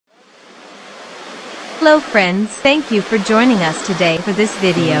Hello friends, thank you for joining us today for this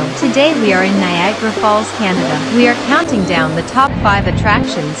video. Today we are in Niagara Falls, Canada. We are counting down the top 5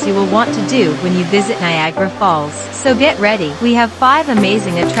 attractions you will want to do when you visit Niagara Falls. So get ready, we have 5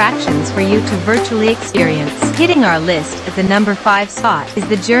 amazing attractions for you to virtually experience. Hitting our list at the number 5 spot is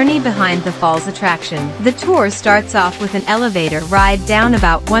the Journey Behind the Falls attraction. The tour starts off with an elevator ride down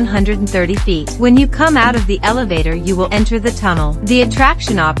about 130 feet. When you come out of the elevator you will enter the tunnel. The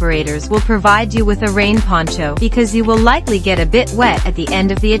attraction operators will provide you with a rain poncho because you will likely get a bit wet at the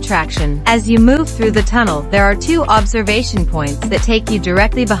end of the attraction. As you move through the tunnel, there are 2 observation points that take you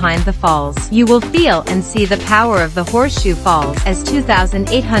directly behind the falls. You will feel and see the power of the Horseshoe Falls as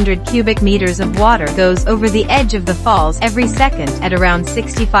 2,800 cubic meters of water goes over the edge of the falls every second at around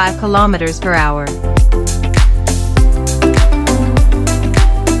 65 kilometers per hour.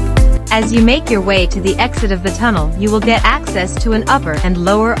 As you make your way to the exit of the tunnel, you will get access to an upper and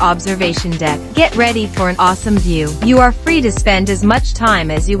lower observation deck. Get ready for an awesome view. You are free to spend as much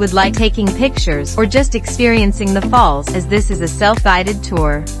time as you would like taking pictures or just experiencing the falls, as this is a self-guided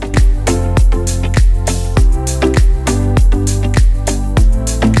tour.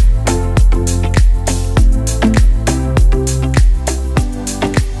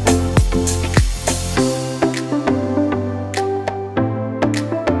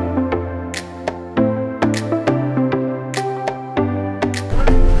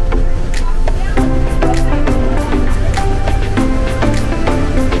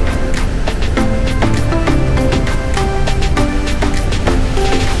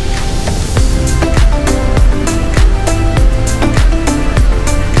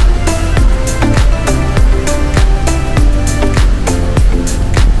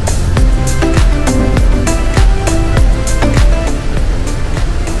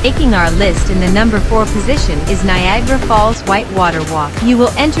 Making our list in the number 4 position is Niagara Falls Whitewater Walk. You will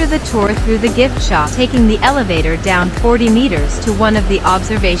enter the tour through the gift shop, taking the elevator down 40 meters to one of the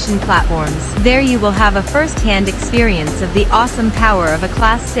observation platforms. There you will have a first-hand experience of the awesome power of a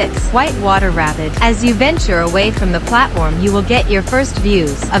Class 6 whitewater rapid. As you venture away from the platform, you will get your first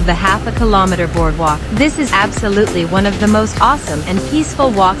views of the half-a-kilometer boardwalk. This is absolutely one of the most awesome and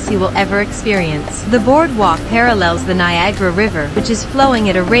peaceful walks you will ever experience. The boardwalk parallels the Niagara River, which is flowing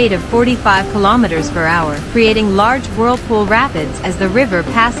at a rate of 45 kilometers per hour, creating large whirlpool rapids as the river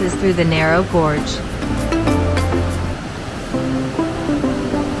passes through the narrow gorge.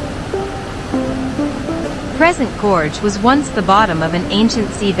 Crescent Gorge was once the bottom of an ancient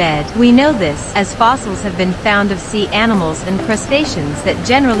seabed. We know this, as fossils have been found of sea animals and crustaceans that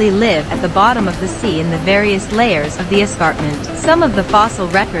generally live at the bottom of the sea in the various layers of the escarpment. Some of the fossil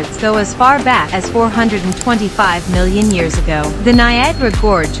records go as far back as 425 million years ago. The Niagara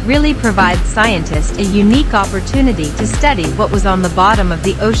Gorge really provides scientists a unique opportunity to study what was on the bottom of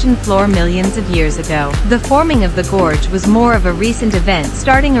the ocean floor millions of years ago. The forming of the gorge was more of a recent event,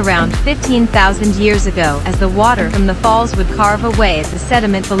 starting around 15,000 years ago, as the water from the falls would carve away at the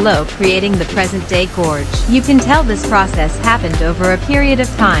sediment below, creating the present-day gorge. You can tell this process happened over a period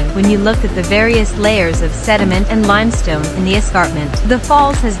of time when you look at the various layers of sediment and limestone in the escarpment. The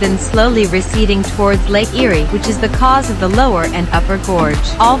falls has been slowly receding towards Lake Erie, which is the cause of the lower and upper gorge.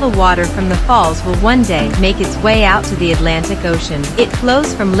 All the water from the falls will one day make its way out to the Atlantic Ocean. It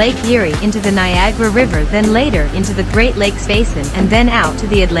flows from Lake Erie into the Niagara River, then later into the Great Lakes Basin, and then out to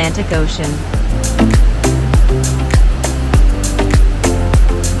the Atlantic Ocean.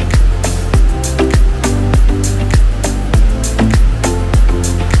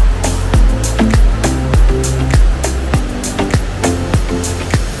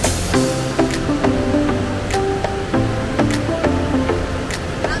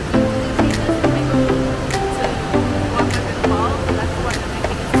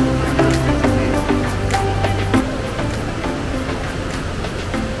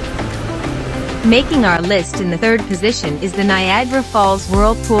 Making our list in the 3rd position is the Niagara Falls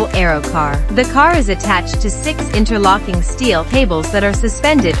Whirlpool Aero Car. The car is attached to 6 interlocking steel cables that are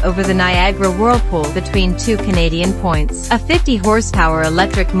suspended over the Niagara Whirlpool between 2 Canadian points. A 50-horsepower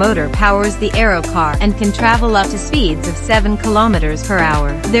electric motor powers the Aero Car and can travel up to speeds of 7 kilometers per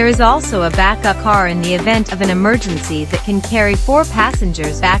hour. There is also a backup car in the event of an emergency that can carry 4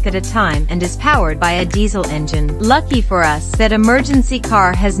 passengers back at a time and is powered by a diesel engine. Lucky for us, that emergency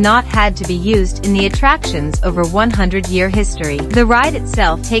car has not had to be used used in the attraction's over 100-year history. The ride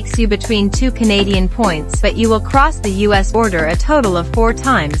itself takes you between 2 Canadian points, but you will cross the U.S. border a total of 4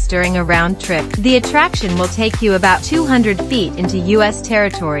 times during a round trip. The attraction will take you about 200 feet into U.S.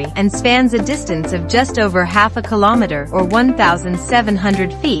 territory and spans a distance of just over half a kilometer or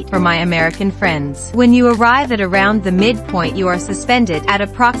 1,700 feet for my American friends. When you arrive at around the midpoint, you are suspended at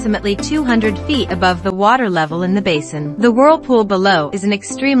approximately 200 feet above the water level in the basin. The whirlpool below is an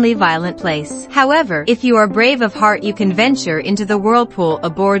extremely violent place. However, if you are brave of heart, you can venture into the whirlpool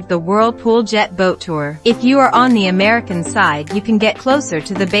aboard the Whirlpool Jet Boat Tour. If you are on the American side, you can get closer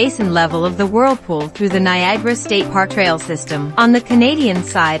to the basin level of the whirlpool through the Niagara State Park trail system. On the Canadian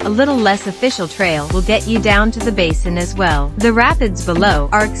side, a little less official trail will get you down to the basin as well. The rapids below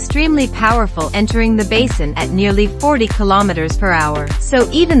are extremely powerful, entering the basin at nearly 40 kilometers per hour. So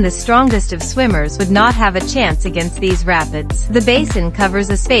even the strongest of swimmers would not have a chance against these rapids. The basin covers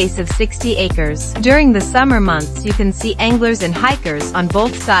a space of 60 acres. During the summer months, you can see anglers and hikers on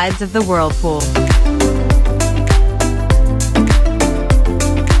both sides of the whirlpool.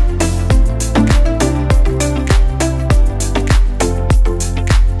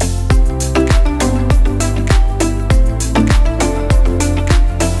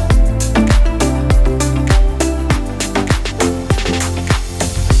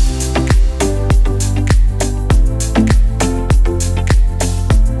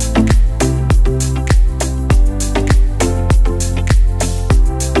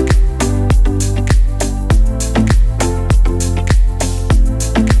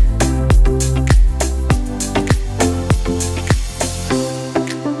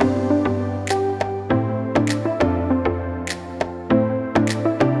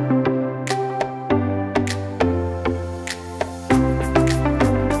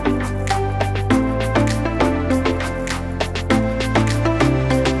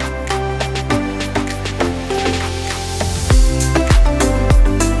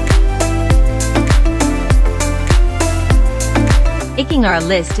 Making our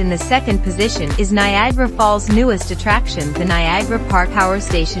list in the second position is Niagara Falls' newest attraction, the Niagara Park Power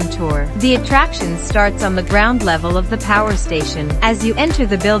Station Tour. The attraction starts on the ground level of the power station. As you enter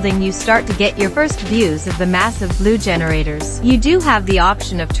the building, you start to get your first views of the massive blue generators. You do have the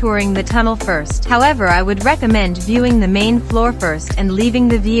option of touring the tunnel first. However, I would recommend viewing the main floor first and leaving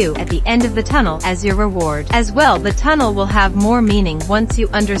the view at the end of the tunnel as your reward. As well, the tunnel will have more meaning once you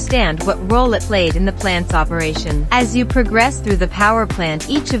understand what role it played in the plant's operation. As you progress through the power plant,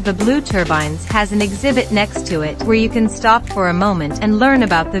 each of the blue turbines has an exhibit next to it where you can stop for a moment and learn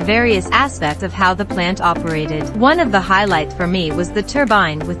about the various aspects of how the plant operated. One of the highlights for me was the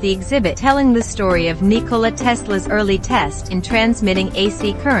turbine with the exhibit telling the story of Nikola Tesla's early test in transmitting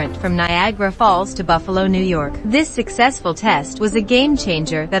AC current from Niagara Falls to Buffalo, New York. This successful test was a game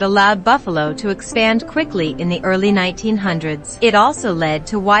changer that allowed Buffalo to expand quickly in the early 1900s. It also led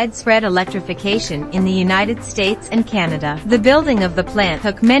to widespread electrification in the United States and Canada. The building of the plant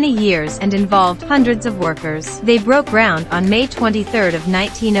took many years and involved hundreds of workers. They broke ground on May 23 of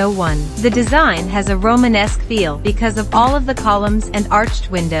 1901. The design has a Romanesque feel because of all of the columns and arched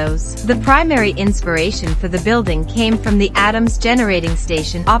windows. The primary inspiration for the building came from the Adams generating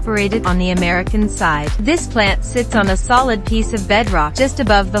station operated on the American side. This plant sits on a solid piece of bedrock just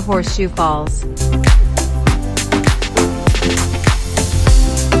above the Horseshoe Falls.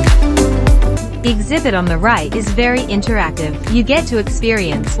 The exhibit on the right is very interactive. You get to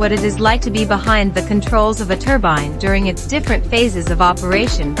experience what it is like to be behind the controls of a turbine during its different phases of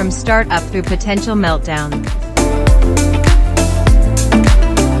operation, from start up through potential meltdown.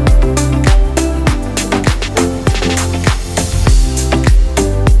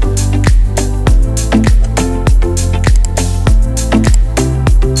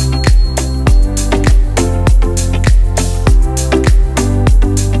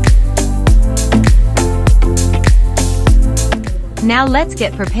 Now let's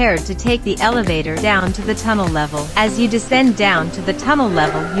get prepared to take the elevator down to the tunnel level. As you descend down to the tunnel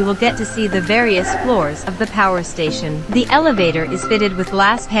level, you will get to see the various floors of the power station. The elevator is fitted with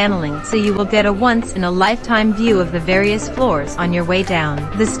glass paneling, so you will get a once-in-a-lifetime view of the various floors on your way down.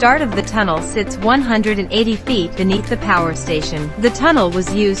 The start of the tunnel sits 180 feet beneath the power station. The tunnel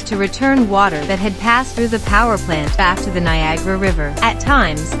was used to return water that had passed through the power plant back to the Niagara River. At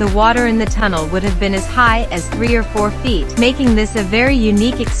times, the water in the tunnel would have been as high as 3 or 4 feet, making this a very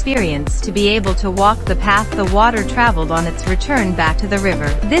unique experience to be able to walk the path the water traveled on its return back to the river.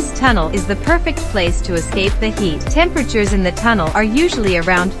 This tunnel is the perfect place to escape the heat. Temperatures in the tunnel are usually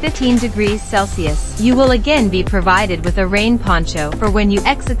around 15 degrees Celsius. You will again be provided with a rain poncho for when you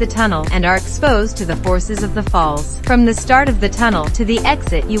exit the tunnel and are exposed to the forces of the falls. From the start of the tunnel to the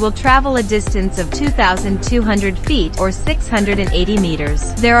exit, you will travel a distance of 2,200 feet or 680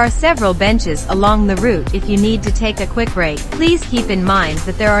 meters. There are several benches along the route if you need to take a quick break. Please keep in mind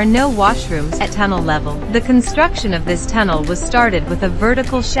that there are no washrooms at tunnel level. The construction of this tunnel was started with a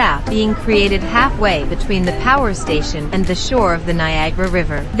vertical shaft being created halfway between the power station and the shore of the Niagara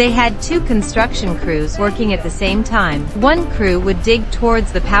River. They had two construction crews working at the same time. One crew would dig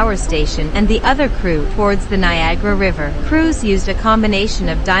towards the power station and the other crew towards the Niagara River. Crews used a combination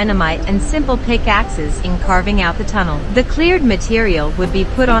of dynamite and simple pickaxes in carving out the tunnel. The cleared material would be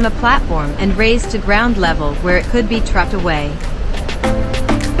put on a platform and raised to ground level where it could be trucked away.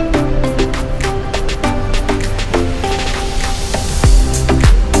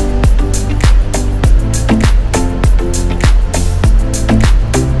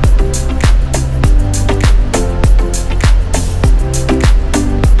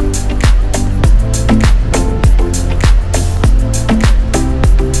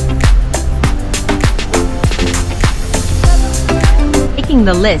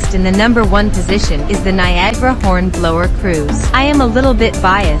 The list in the number 1 position is the Niagara Hornblower Cruise. I am a little bit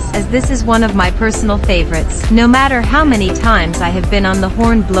biased as this is one of my personal favorites. No matter how many times I have been on the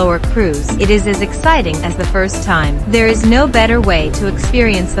Hornblower Cruise, it is as exciting as the first time. There is no better way to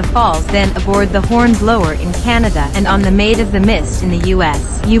experience the falls than aboard the Hornblower in Canada and on the Maid of the Mist in the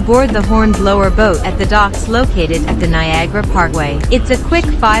US. You board the Hornblower boat at the docks located at the Niagara Parkway. It's a quick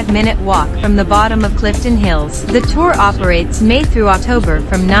 5-minute walk from the bottom of Clifton Hills. The tour operates May through October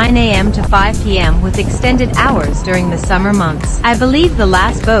from 9 a.m. to 5 p.m. with extended hours during the summer months. I believe the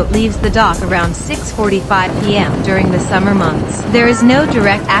last boat leaves the dock around 6:45 p.m. during the summer months. There is no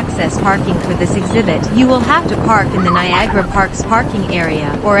direct access parking for this exhibit. You will have to park in the Niagara Park's parking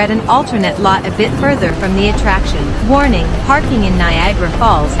area or at an alternate lot a bit further from the attraction. Warning: parking in Niagara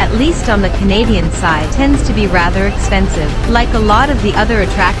Falls, at least on the Canadian side, tends to be rather expensive. Like a lot of the other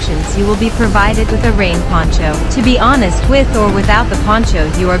attractions, you will be provided with a rain poncho. To be honest, with or without the poncho,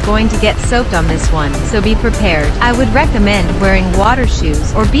 you are going to get soaked on this one, so be prepared. I would recommend wearing water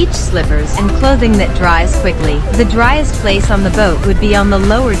shoes or beach slippers and clothing that dries quickly. The driest place on the boat would be on the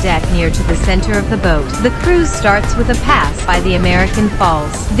lower deck near to the center of the boat. The cruise starts with a pass by the American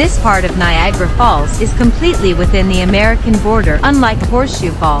Falls. This part of Niagara Falls is completely within the American border, unlike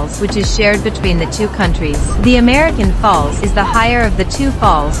Horseshoe Falls, which is shared between the two countries. The American Falls is the higher of the two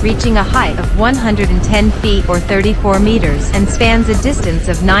falls, reaching a height of 110 feet or 34 meters and spans a distance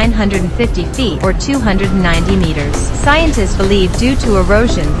of 950 feet or 290 meters. Scientists believe due to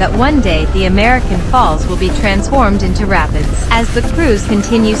erosion that one day the American Falls will be transformed into rapids. As the cruise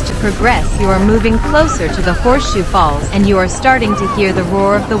continues to progress, you are moving closer to the Horseshoe Falls and you are starting to hear the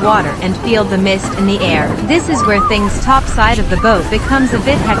roar of the water and feel the mist in the air. This is where things top side of the boat becomes a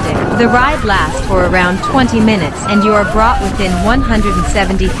bit hectic. The ride lasts for around 20 minutes and you are brought within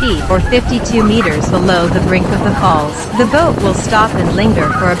 170 feet or 52 meters below the brink of the falls. The boat will stop and linger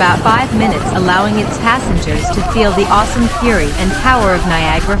for about 5 minutes, allowing its passengers to feel the awesome fury and power of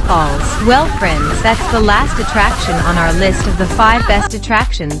Niagara Falls. Well friends, that's the last attraction on our list of the 5 best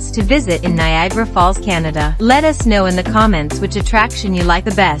attractions to visit in Niagara Falls, Canada. Let us know in the comments which attraction you like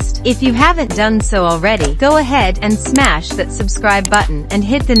the best. If you haven't done so already, go ahead and smash that subscribe button and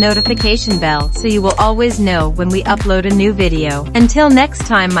hit the notification bell so you will always know when we upload a new video. Until next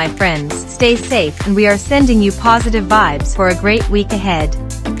time my friends, stay safe and we are sending you positive vibes for a great week ahead.